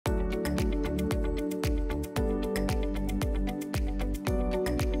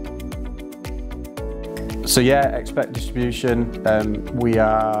So yeah, Expect Distribution, we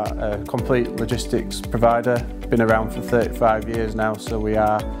are a complete logistics provider, been around for 35 years now, so we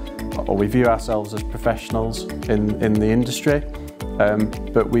view ourselves as professionals in the industry,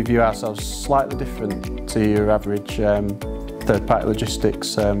 but we view ourselves slightly different to your average third-party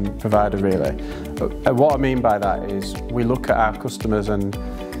logistics provider really. And what I mean by that is we look at our customers and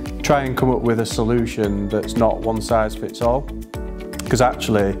try and come up with a solution that's not one size fits all, because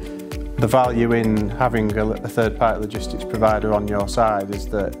actually the value in having a third-party logistics provider on your side is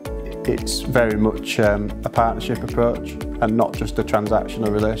that it's very much a partnership approach and not just a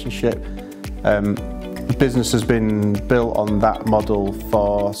transactional relationship. The business has been built on that model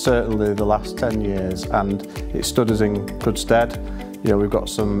for certainly the last 10 years, and it stood us in good stead. You know, we've got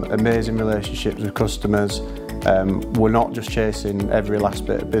some amazing relationships with customers. We're not just chasing every last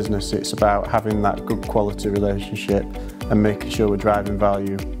bit of business, it's about having that good quality relationship and making sure we're driving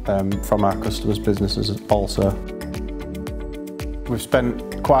value from our customers' businesses also. We've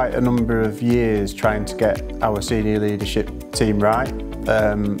spent quite a number of years trying to get our senior leadership team right.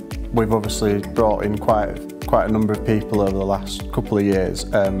 We've obviously brought in quite a number of people over the last couple of years,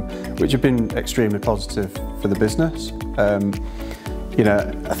 which have been extremely positive for the business. You know,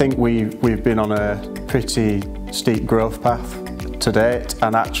 I think we've been on a pretty steep growth path to date,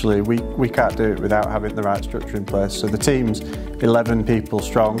 and actually we can't do it without having the right structure in place. So the team's 11 people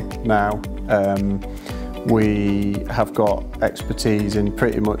strong now. We have got expertise in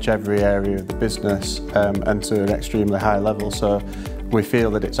pretty much every area of the business, and to an extremely high level, so we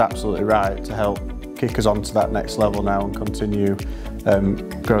feel that it's absolutely right to help kick us on to that next level now and continue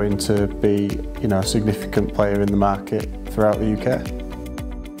growing to be, you know, a significant player in the market throughout the UK.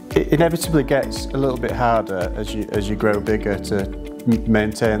 It inevitably gets a little bit harder as you grow bigger to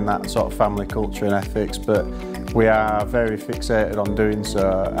maintain that sort of family culture and ethics, but we are very fixated on doing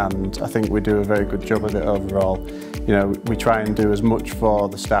so, and I think we do a very good job of it overall. You know, we try and do as much for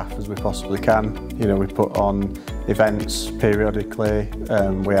the staff as we possibly can. You know, we put on events periodically,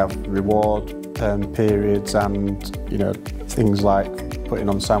 we have reward periods, and you know, things like putting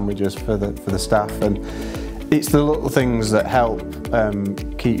on sandwiches for the staff, and it's the little things that help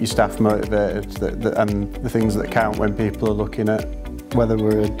keep your staff motivated and the things that count when people are looking at whether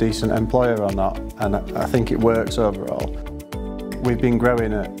we're a decent employer or not, and I think it works overall. We've been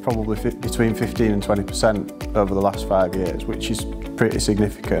growing at probably between 15 and 20% over the last 5 years, which is pretty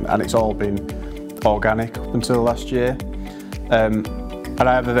significant, and it's all been organic up until last year. And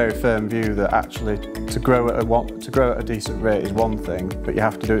I have a very firm view that actually to grow at a decent rate is one thing, but you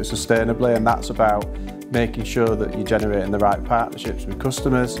have to do it sustainably, and that's about making sure that you're generating the right partnerships with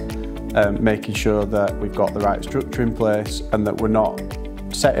customers, making sure that we've got the right structure in place and that we're not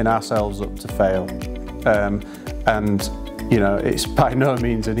setting ourselves up to fail. And you know, it's by no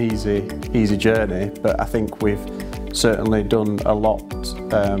means an easy journey, but I think we've certainly done a lot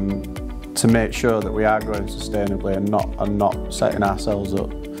to make sure that we are growing sustainably and not setting ourselves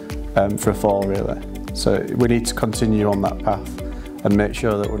up for a fall really. So we need to continue on that path and make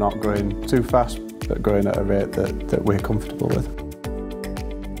sure that we're not growing too fast, but growing at a rate that we're comfortable with.